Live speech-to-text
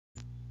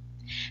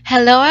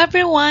Hello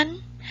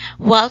everyone!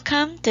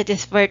 Welcome to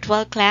this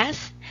virtual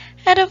class,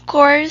 and of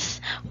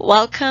course,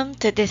 welcome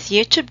to this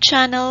YouTube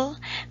channel,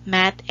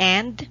 Matt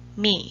and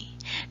Me.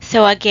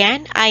 So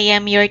again, I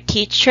am your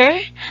teacher,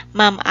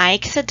 Ma'am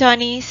Ike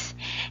Sadonis,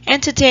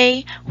 and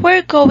today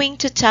we're going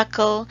to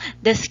tackle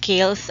the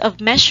scales of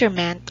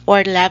measurement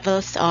or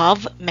levels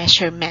of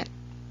measurement.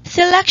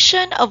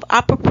 Selection of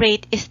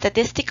appropriate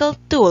statistical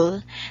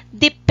tool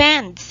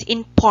depends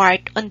in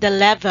part on the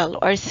level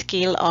or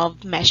scale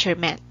of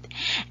measurement,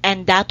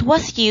 and that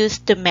was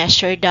used to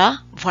measure the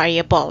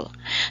variable.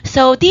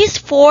 So these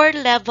four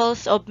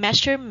levels of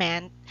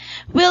measurement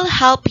will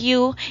help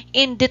you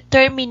in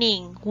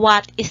determining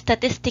what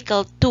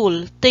statistical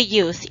tool to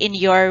use in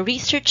your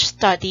research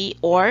study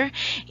or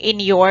in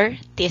your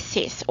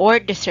thesis or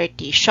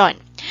dissertation.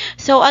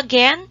 So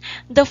again,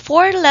 the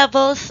four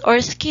levels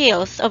or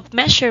scales of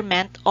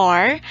measurement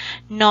are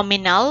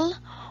nominal,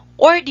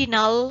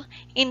 ordinal,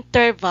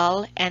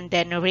 interval, and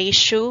then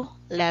ratio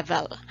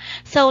level.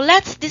 So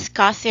let's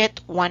discuss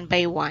it one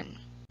by one.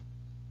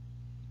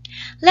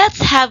 Let's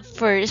have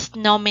first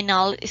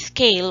nominal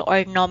scale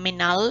or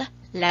nominal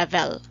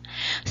level.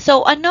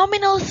 So a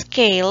nominal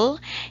scale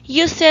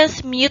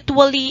uses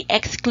mutually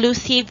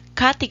exclusive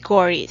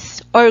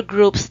categories or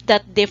groups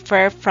that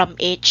differ from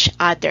each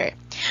other.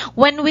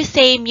 When we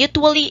say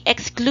mutually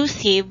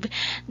exclusive,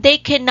 they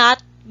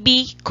cannot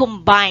be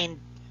combined.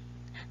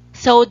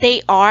 So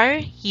they are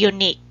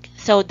unique.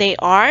 So they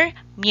are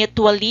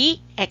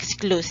mutually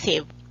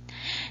exclusive.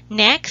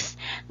 Next,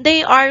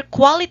 they are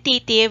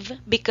qualitative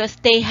because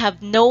they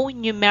have no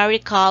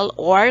numerical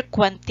or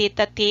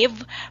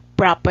quantitative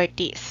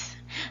properties.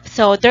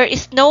 So there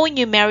is no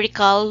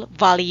numerical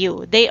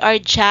value. They are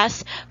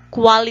just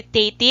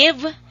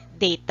qualitative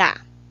data.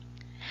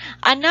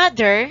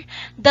 Another,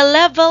 the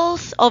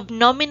levels of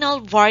nominal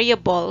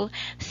variable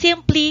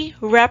simply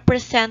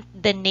represent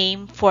the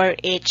name for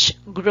each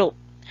group.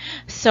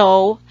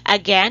 So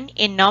again,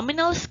 in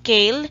nominal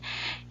scale,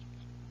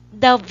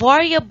 the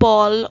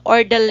variable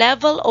or the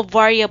level of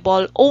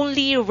variable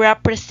only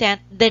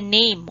represent the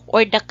name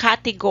or the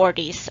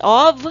categories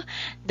of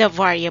the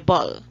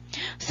variable.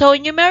 So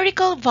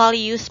numerical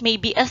values may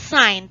be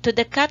assigned to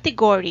the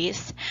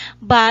categories,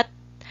 but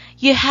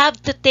you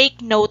have to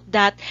take note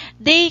that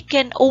they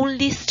can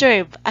only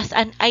serve as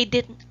an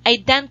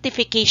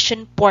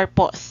identification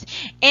purpose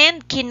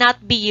and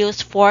cannot be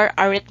used for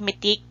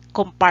arithmetic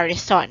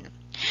comparison.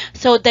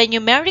 So the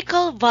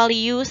numerical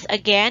values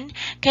again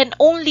can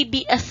only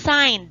be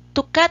assigned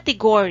to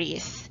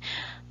categories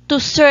to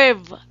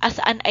serve as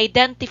an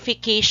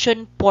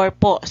identification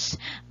purpose,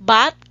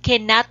 but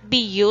cannot be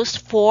used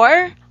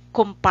for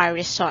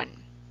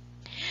comparison.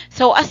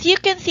 So as you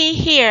can see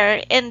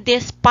here in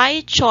this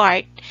pie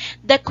chart,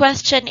 the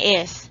question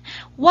is,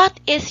 what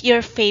is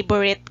your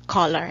favorite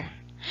color?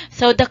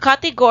 So the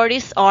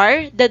categories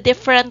are the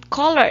different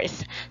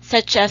colors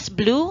such as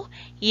blue,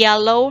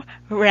 yellow,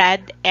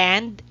 red,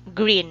 and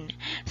green.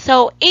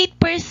 So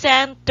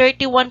 8%,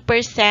 31%,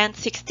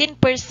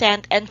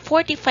 16%, and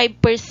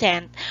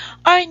 45%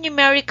 are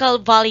numerical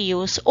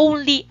values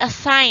only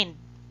assigned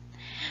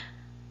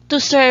to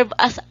serve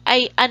as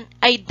an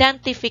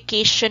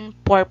identification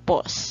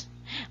purpose,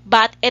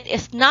 but it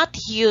is not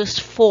used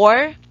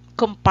for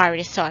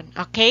comparison.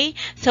 Okay,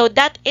 so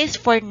that is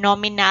for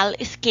nominal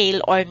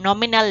scale or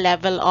nominal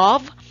level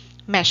of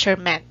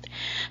measurement.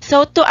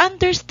 So to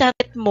understand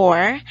it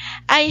more,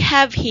 I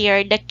have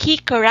here the key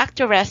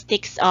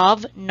characteristics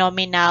of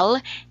nominal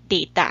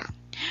data.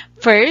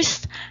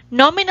 First,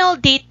 nominal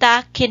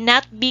data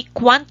cannot be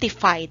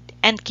quantified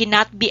and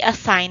cannot be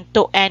assigned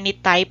to any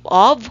type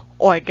of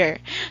order.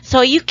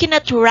 So you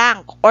cannot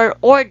rank or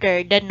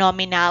order the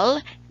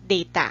nominal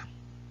data.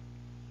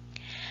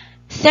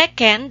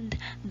 Second,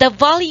 the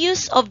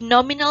values of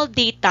nominal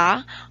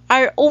data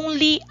are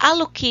only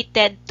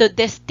allocated to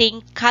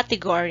distinct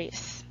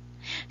categories.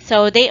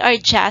 So they are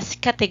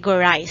just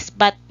categorized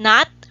but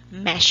not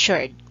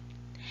measured.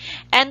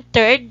 And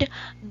third,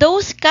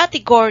 those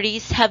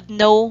categories have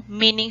no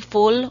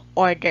meaningful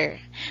order.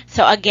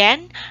 So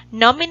again,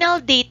 nominal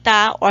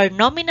data or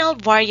nominal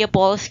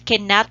variables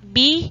cannot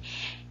be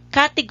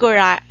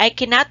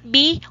cannot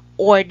be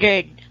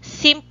ordered,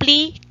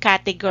 simply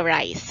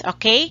categorized.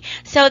 Okay?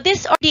 So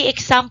these are the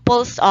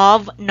examples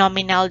of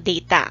nominal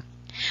data.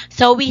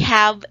 So we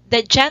have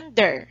the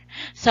gender.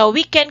 So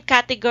we can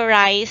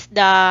categorize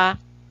the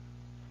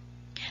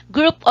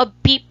group of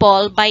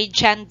people by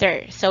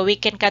gender. So we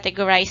can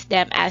categorize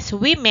them as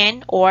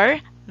women or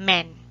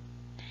men.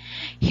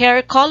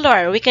 Hair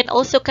color. We can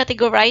also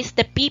categorize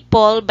the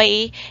people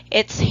by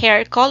its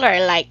hair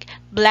color like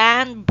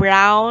blonde,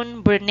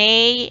 brown,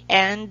 brunette,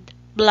 and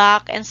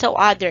black, and so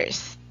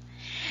others.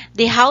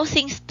 The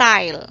housing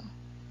style.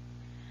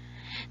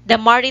 The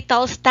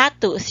marital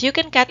status. You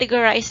can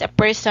categorize a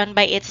person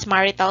by its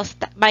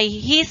by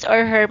his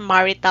or her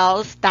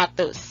marital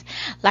status,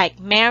 like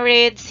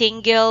married,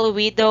 single,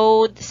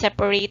 widowed,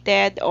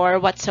 separated, or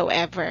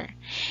whatsoever.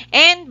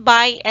 And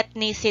by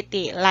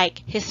ethnicity,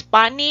 like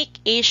Hispanic,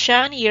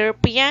 Asian,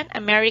 European,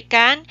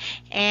 American,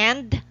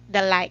 and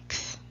the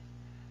likes.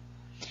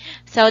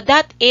 So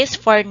that is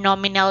for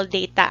nominal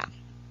data.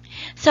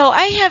 So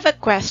I have a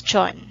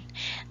question.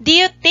 Do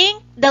you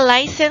think the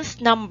license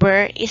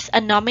number is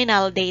a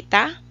nominal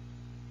data?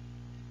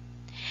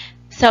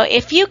 So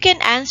if you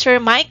can answer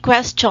my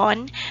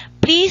question,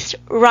 please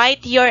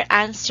write your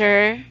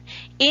answer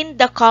in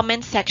the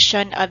comment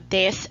section of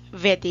this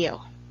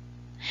video.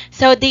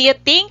 So do you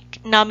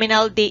think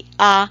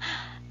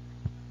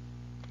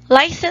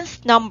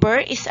license number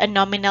is a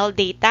nominal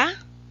data?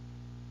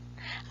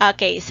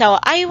 Okay, so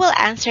I will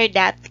answer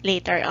that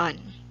later on.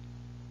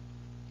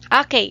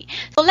 Okay,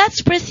 so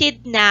let's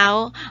proceed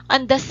now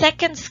on the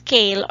second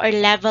scale or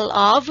level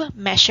of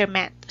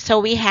measurement. So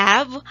we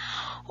have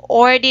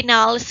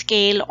ordinal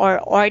scale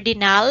or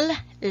ordinal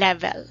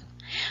level.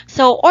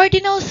 So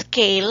ordinal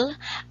scale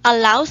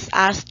allows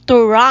us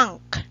to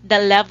rank the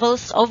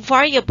levels of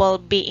variable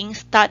being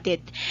studied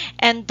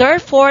and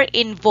therefore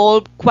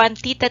involve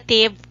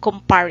quantitative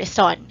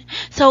comparison.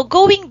 So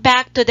going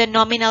back to the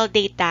nominal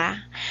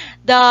data,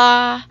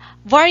 the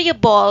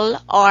variable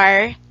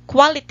are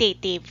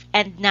qualitative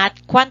and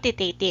not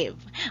quantitative.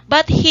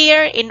 But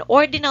here in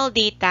ordinal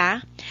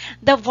data,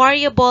 the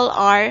variable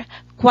are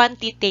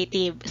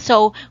quantitative.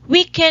 So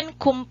we can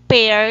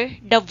compare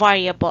the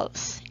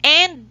variables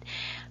and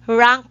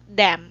rank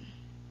them.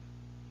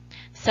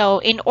 So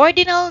in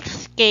ordinal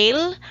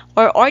scale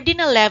or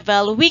ordinal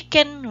level, we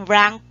can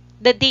rank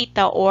the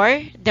data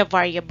or the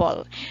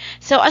variable.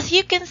 So as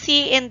you can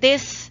see in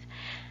this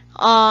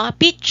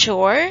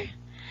picture,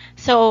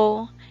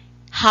 so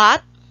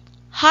hot,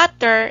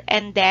 hotter,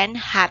 and then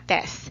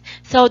hottest.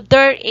 So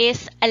there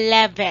is a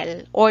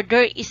level or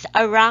there is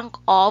a rank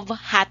of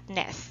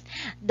hotness,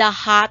 the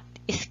hot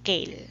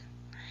scale.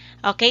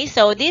 Okay,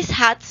 so this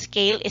hot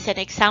scale is an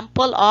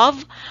example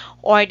of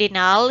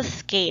ordinal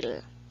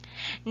scale.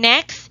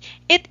 Next,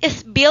 it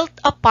is built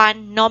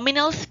upon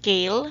nominal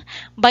scale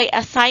by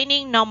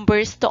assigning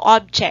numbers to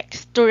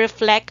objects to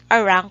reflect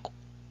a rank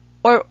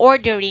or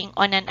ordering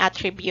on an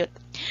attribute.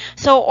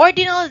 So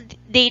ordinal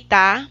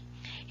data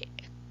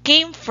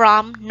came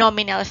from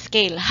nominal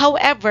scale.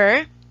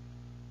 However,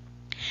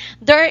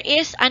 there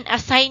is an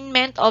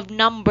assignment of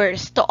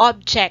numbers to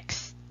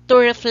objects to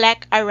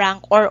reflect a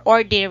rank or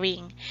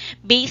ordering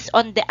based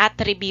on the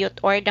attribute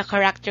or the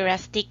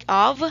characteristic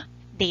of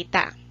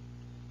data.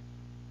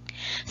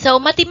 So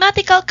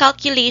mathematical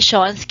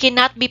calculations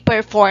cannot be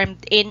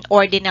performed in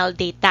ordinal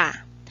data.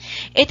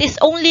 It is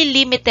only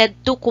limited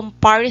to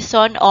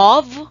comparison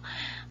of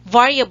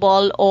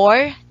variable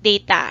or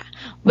data,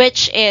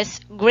 which is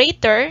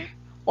greater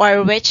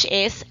or which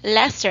is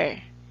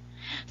lesser.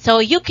 So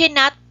you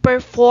cannot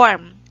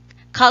perform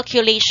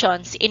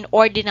calculations in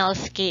ordinal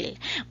scale,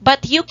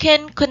 but you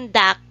can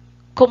conduct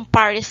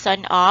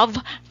comparison of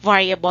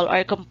variable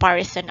or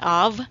comparison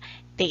of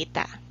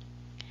data.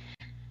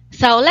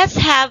 So let's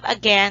have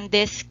again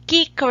these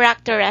key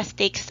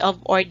characteristics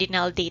of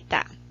ordinal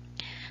data.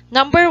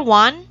 Number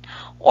one,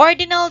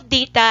 ordinal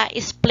data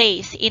is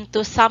placed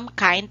into some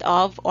kind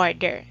of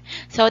order.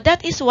 So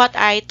that is what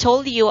I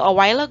told you a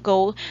while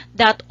ago,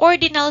 that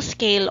ordinal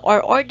scale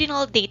or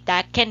ordinal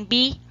data can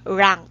be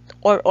ranked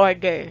or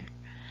ordered.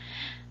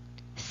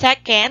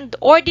 Second,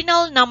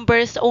 ordinal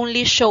numbers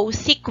only show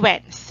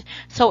sequence.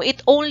 So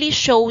it only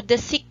show the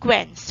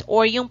sequence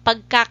or yung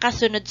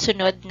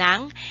pagkakasunod-sunod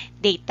ng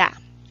data.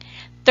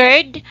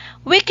 Third,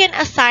 we can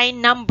assign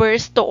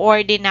numbers to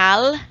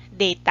ordinal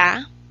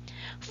data.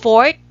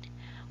 Fourth,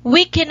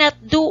 we cannot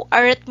do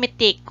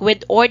arithmetic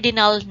with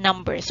ordinal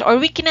numbers or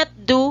we cannot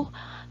do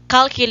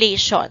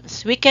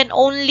calculations. We can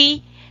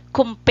only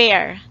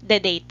compare the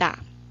data.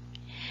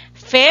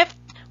 Fifth,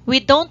 we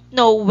don't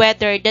know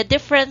whether the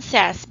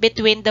differences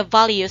between the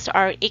values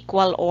are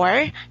equal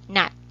or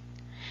not.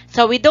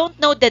 So we don't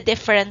know the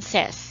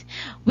differences.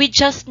 We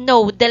just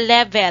know the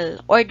level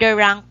or the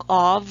rank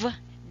of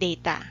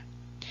data.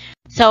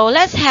 So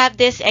let's have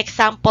these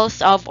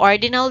examples of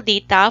ordinal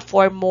data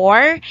for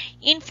more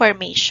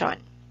information.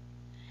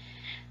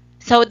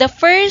 So the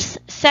first,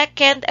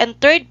 second, and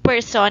third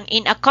person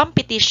in a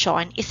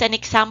competition is an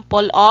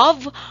example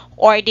of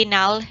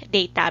ordinal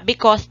data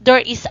because there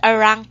is a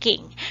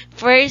ranking,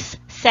 first,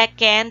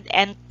 second,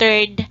 and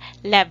third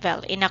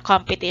level in a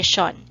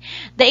competition.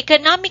 The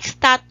economic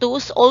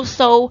status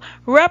also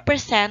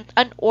represent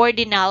an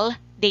ordinal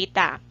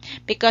data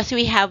because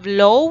we have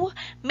low,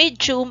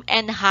 medium,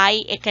 and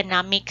high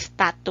economic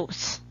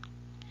status.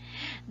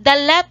 The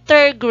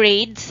letter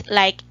grades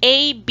like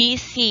A, B,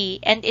 C,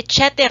 and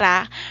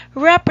etc.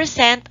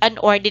 represent an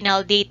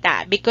ordinal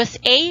data because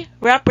A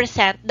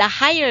represent the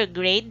higher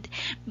grade,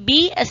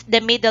 B as the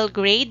middle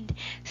grade,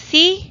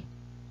 C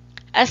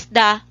as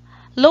the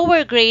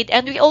lower grade,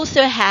 and we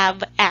also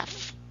have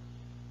F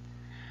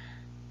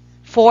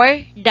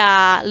for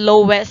the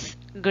lowest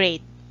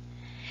grade.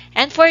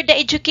 And for the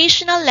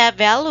educational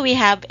level, we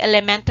have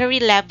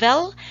elementary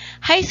level,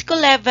 high school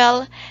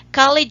level,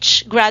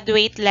 college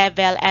graduate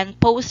level, and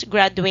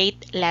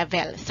postgraduate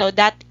level. So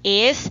that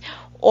is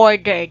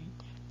ordered.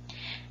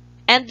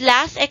 And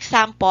last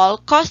example,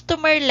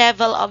 customer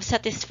level of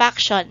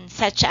satisfaction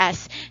such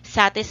as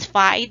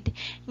satisfied,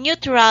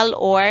 neutral,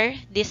 or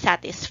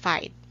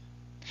dissatisfied.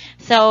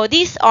 So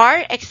these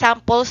are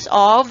examples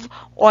of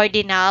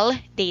ordinal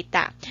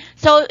data.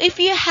 So if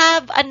you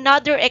have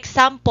another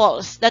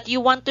examples that you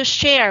want to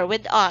share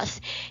with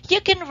us,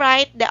 you can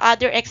write the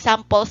other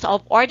examples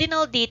of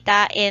ordinal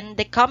data in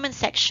the comment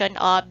section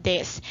of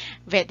this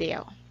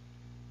video.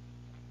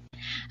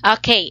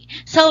 Okay,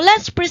 so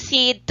let's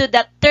proceed to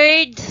the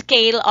third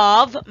scale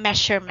of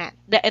measurement,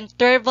 the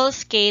interval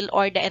scale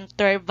or the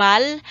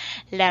interval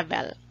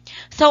level.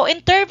 So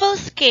interval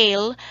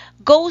scale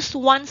goes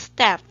one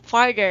step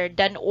farther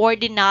than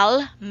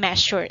ordinal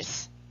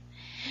measures.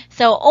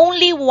 So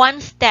only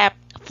one step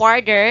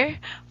farther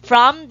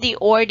from the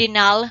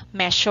ordinal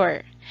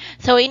measure.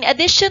 So in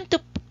addition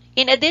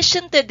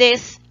to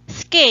this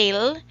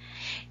scale,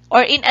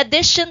 or in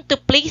addition to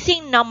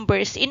placing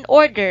numbers in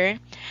order,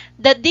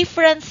 the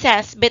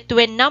differences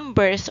between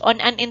numbers on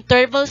an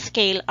interval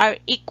scale are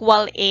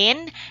equal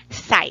in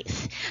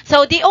size.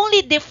 So the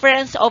only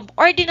difference of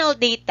ordinal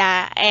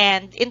data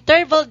and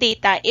interval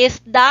data is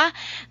the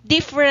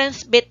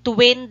difference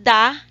between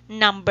the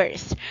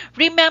numbers.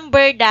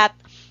 Remember that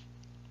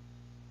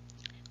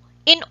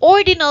in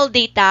ordinal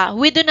data,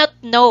 we do not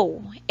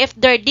know if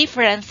their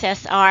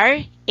differences are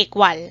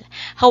equal.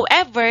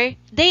 However,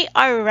 they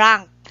are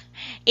ranked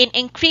in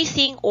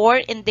increasing or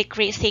in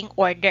decreasing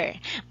order.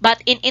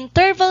 But in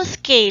interval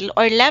scale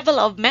or level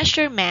of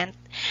measurement,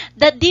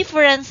 the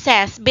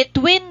differences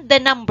between the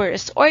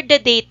numbers or the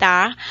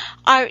data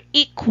are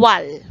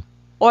equal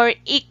or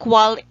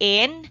equal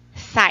in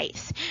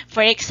size.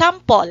 For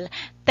example,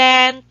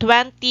 10,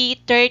 20,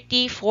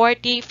 30,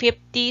 40,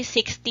 50,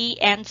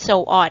 60, and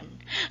so on.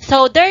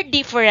 So their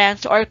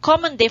difference or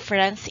common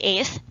difference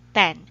is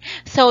 10.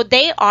 So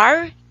they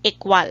are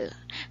equal.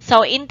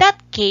 So in that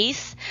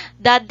case,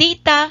 the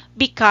data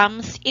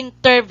becomes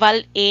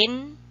interval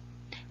in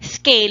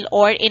scale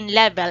or in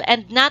level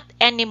and not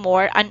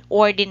anymore an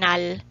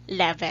ordinal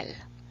level.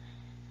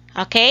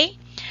 Okay?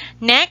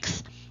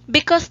 Next,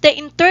 because the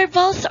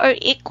intervals are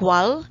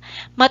equal,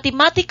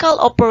 mathematical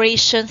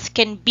operations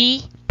can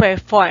be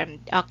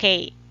performed.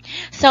 Okay?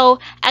 So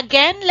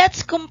again,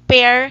 let's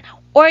compare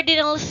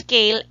ordinal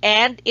scale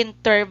and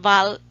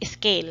interval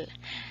scale.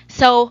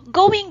 So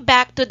going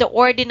back to the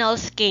ordinal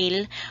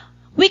scale,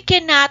 we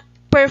cannot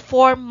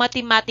perform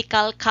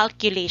mathematical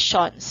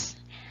calculations.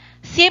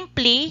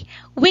 Simply,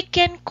 we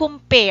can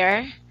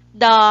compare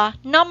the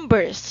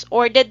numbers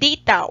or the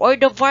data or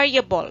the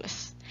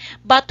variables,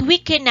 but we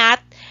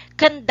cannot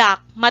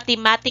conduct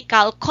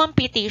mathematical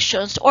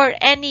computations or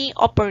any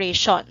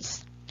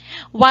operations.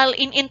 While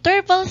in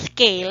interval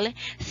scale,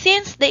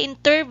 since the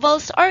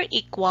intervals are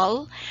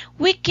equal,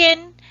 we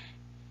can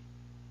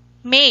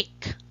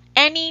make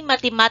any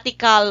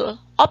mathematical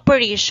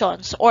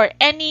operations or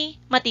any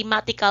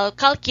mathematical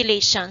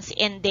calculations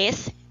in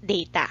this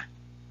data.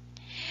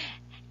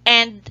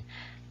 And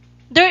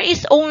there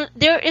is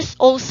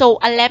also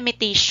a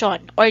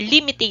limitation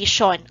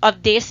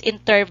of this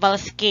interval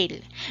scale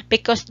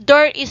because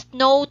there is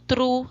no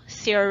true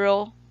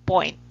 0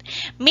 point.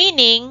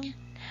 Meaning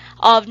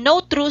of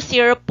no true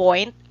 0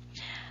 point,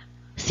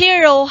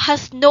 0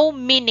 has no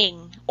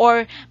meaning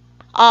or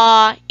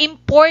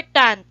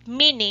important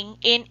meaning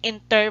in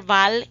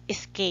interval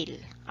scale.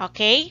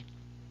 Okay?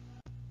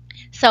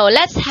 So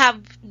let's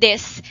have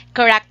this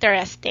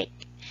characteristic.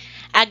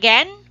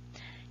 Again,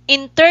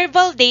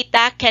 interval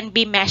data can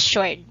be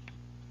measured.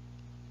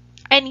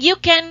 And you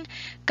can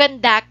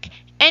conduct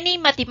any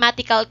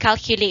mathematical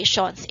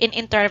calculations in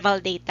interval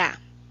data.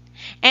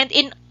 And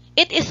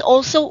it is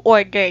also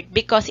ordered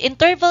because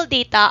interval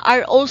data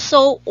are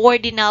also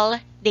ordinal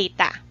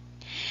data.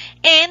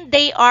 And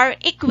they are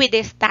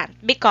equidistant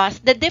because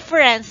the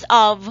difference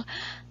of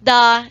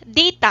the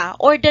data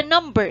or the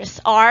numbers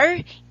are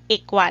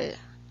equal.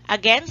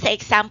 Again, sa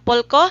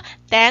example ko,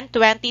 10,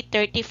 20,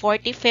 30,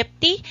 40,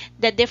 50,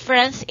 the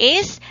difference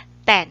is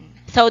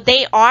 10. So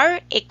they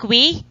are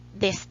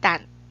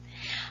equidistant.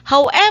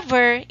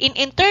 However, in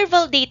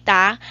interval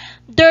data,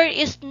 there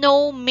is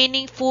no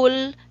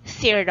meaningful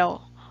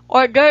 0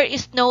 or there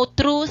is no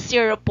true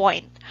 0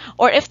 point.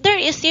 Or if there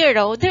is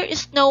 0, there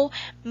is no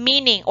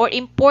meaning or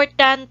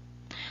important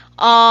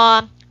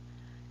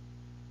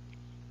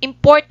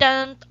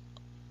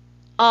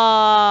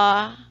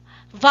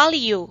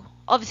value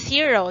of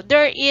 0.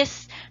 There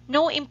is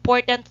no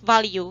important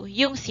value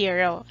yung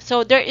 0.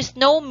 So there is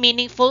no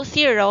meaningful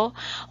 0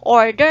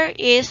 or there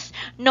is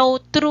no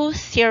true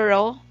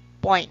 0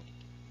 point.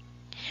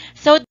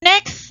 So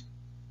next,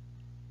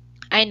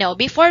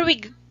 before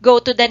we go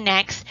to the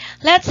next,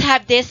 let's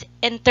have this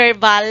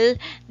interval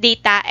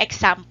data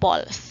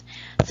examples.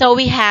 So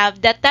we have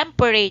the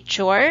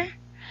temperature.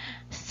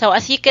 So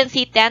as you can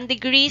see, 10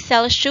 degrees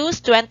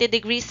Celsius, 20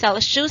 degrees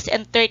Celsius,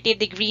 and 30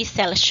 degrees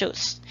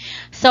Celsius.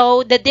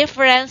 So the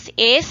difference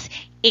is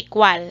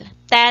equal,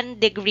 10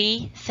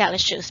 degrees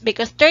Celsius.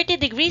 Because 30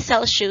 degrees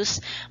Celsius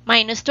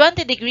minus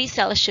 20 degrees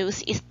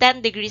Celsius is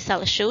 10 degrees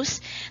Celsius.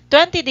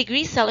 20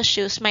 degrees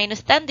Celsius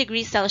minus 10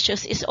 degrees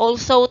Celsius is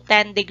also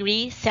 10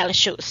 degrees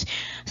Celsius.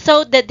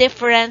 So the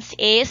difference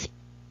is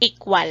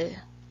equal.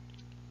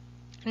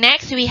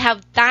 Next, we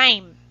have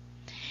time,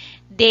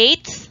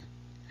 dates,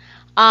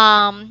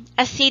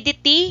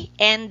 acidity,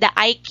 and the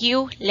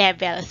IQ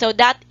level. So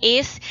that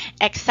is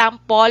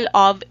example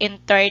of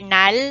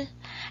interval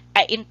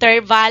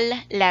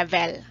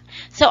level.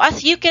 So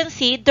as you can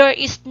see, there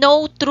is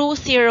no true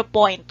 0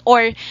 point,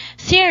 or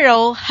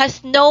 0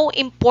 has no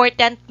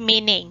important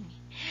meaning.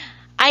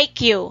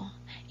 IQ,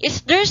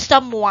 is there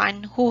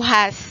someone who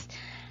has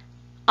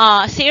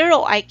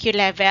 0 IQ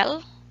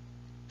level?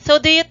 So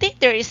do you think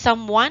there is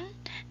someone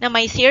na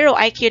may 0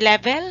 IQ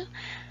level?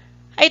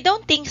 I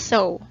don't think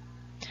so.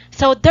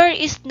 So there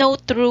is no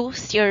true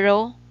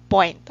 0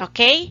 point,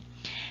 okay?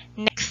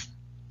 Next.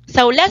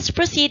 So let's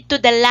proceed to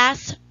the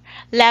last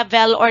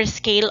level or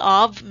scale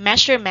of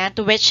measurement,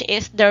 which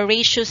is the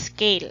ratio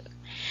scale.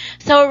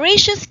 So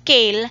ratio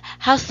scale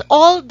has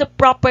all the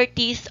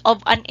properties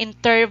of an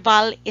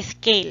interval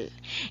scale,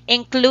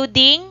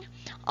 including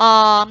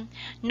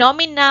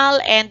nominal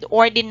and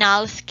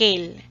ordinal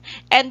scale.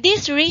 And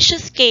this ratio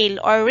scale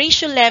or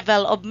ratio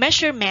level of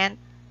measurement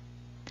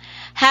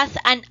has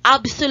an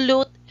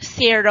absolute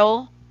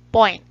 0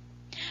 point.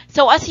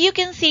 So as you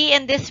can see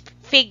in this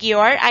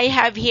figure, I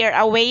have here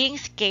a weighing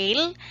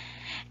scale,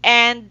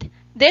 and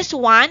this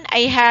one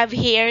I have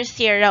here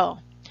 0.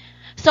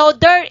 So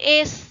there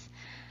is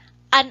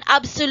an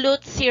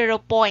absolute 0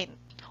 point,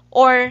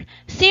 or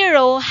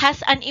 0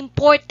 has an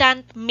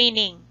important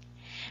meaning.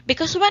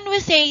 Because when we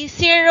say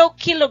 0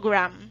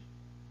 kilogram,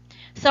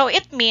 so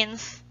it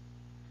means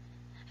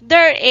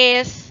there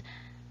is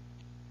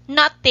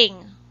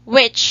nothing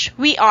which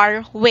we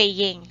are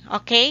weighing,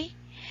 okay?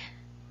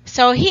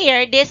 So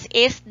here, this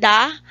is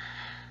the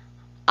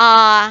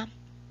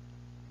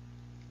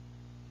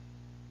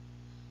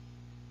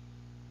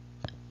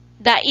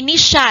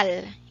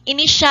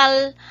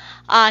initial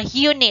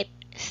unit,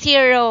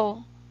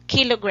 0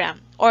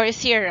 kilogram or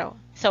 0.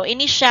 So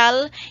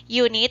initial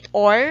unit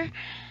or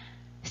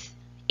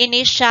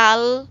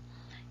initial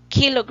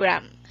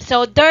kilogram.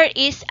 So there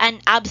is an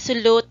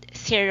absolute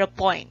 0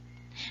 point.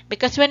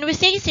 Because when we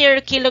say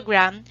 0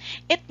 kilogram,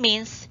 it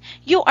means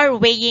you are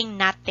weighing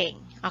nothing.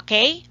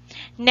 Okay?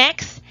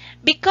 Next,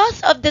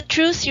 because of the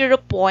true 0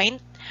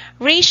 point,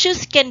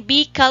 ratios can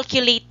be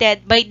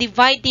calculated by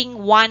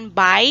dividing one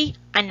by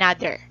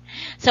another.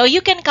 So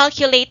you can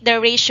calculate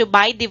the ratio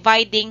by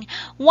dividing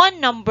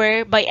one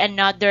number by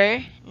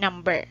another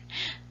number.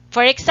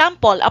 For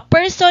example, a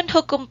person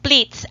who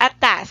completes a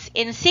task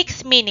in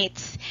 6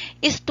 minutes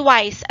is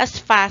twice as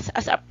fast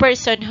as a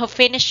person who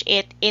finishes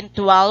it in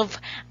 12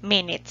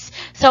 minutes.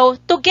 So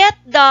to get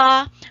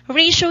the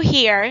ratio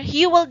here,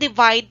 you will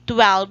divide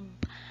 12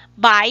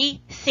 by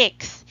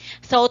 6.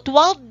 So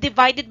 12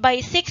 divided by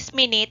 6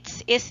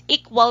 minutes is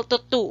equal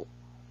to 2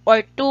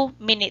 or 2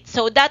 minutes.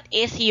 So that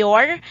is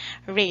your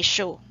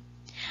ratio.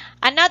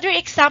 Another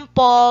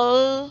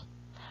example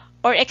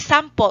or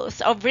examples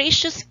of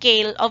ratio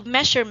scale of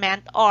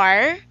measurement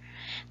are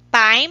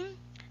time,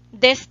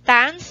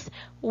 distance,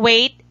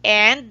 weight,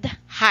 and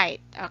height.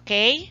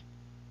 Okay?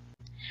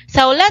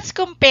 So let's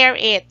compare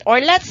it,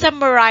 or let's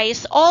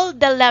summarize all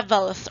the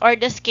levels or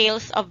the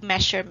scales of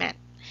measurement.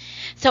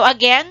 So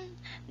again,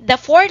 the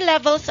 4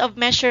 levels of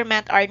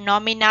measurement are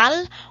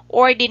nominal,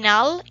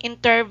 ordinal,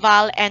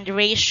 interval, and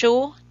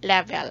ratio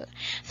level.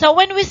 So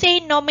when we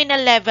say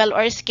nominal level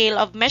or scale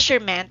of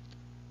measurement,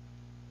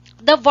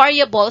 the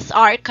variables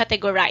are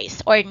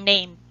categorized or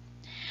named.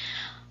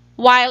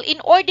 While in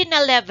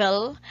ordinal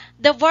level,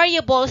 the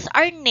variables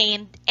are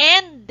named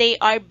and they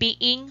are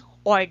being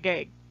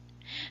ordered.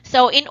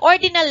 So in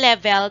ordinal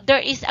level, there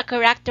is a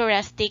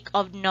characteristic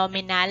of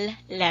nominal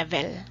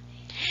level.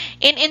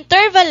 In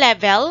interval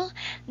level,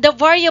 the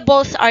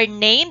variables are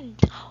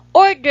named,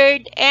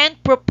 ordered,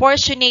 and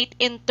proportionate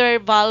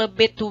interval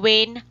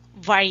between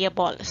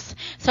variables.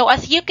 So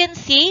as you can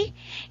see,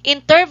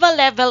 interval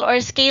level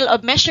or scale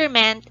of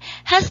measurement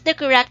has the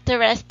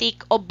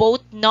characteristic of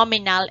both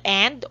nominal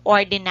and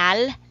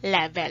ordinal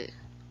level.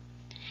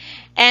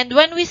 And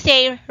when we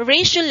say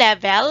ratio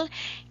level,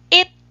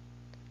 it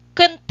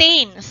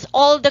contains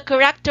all the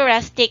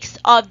characteristics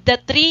of the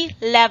 3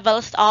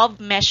 levels of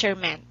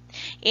measurement: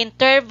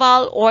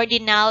 interval,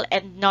 ordinal,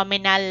 and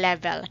nominal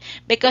level.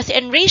 Because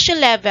in ratio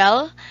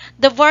level,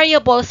 the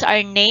variables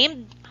are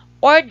named,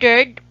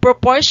 ordered,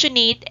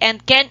 proportionate,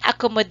 and can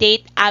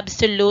accommodate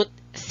absolute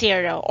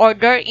 0, or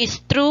there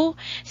is true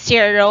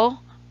 0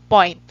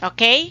 point.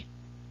 Okay?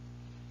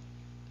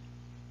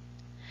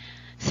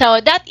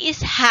 So that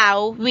is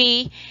how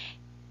we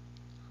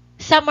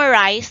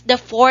summarize the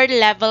 4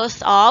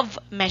 levels of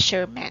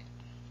measurement.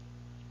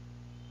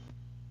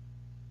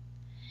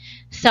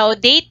 So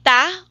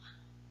data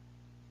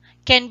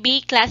can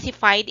be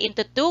classified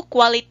into 2: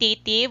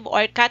 qualitative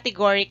or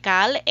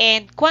categorical,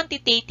 and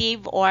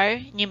quantitative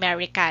or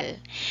numerical.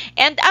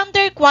 And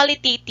under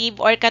qualitative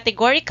or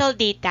categorical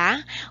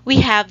data, we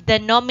have the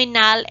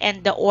nominal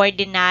and the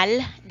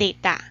ordinal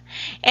data.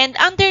 And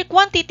under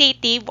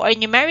quantitative or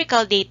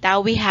numerical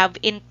data, we have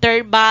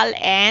interval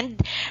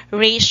and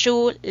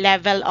ratio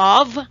level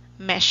of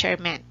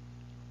measurement.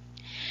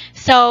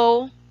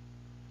 So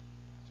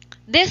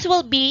this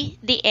will be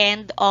the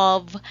end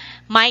of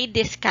my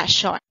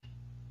discussion.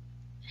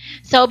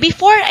 So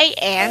before I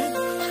end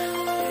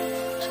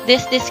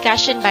this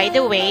discussion, by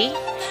the way,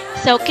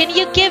 so can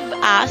you give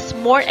us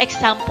more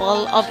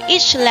example of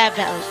each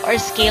level or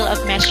scale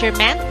of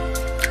measurement?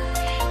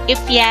 If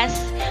yes,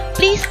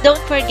 please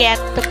don't forget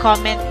to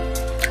comment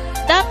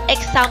the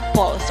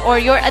examples or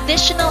your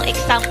additional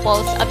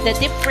examples of the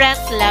different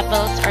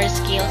levels or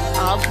scales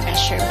of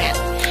measurement.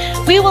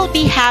 We will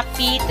be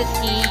happy to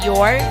see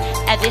your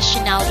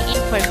additional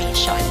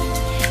information.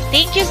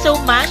 Thank you so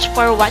much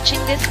for watching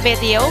this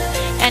video,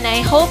 and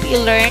I hope you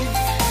learned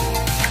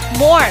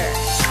more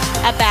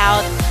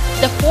about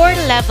the 4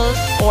 levels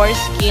or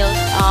scales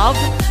of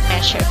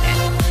measurement.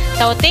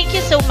 So thank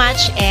you so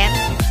much, and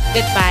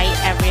goodbye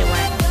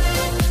everyone.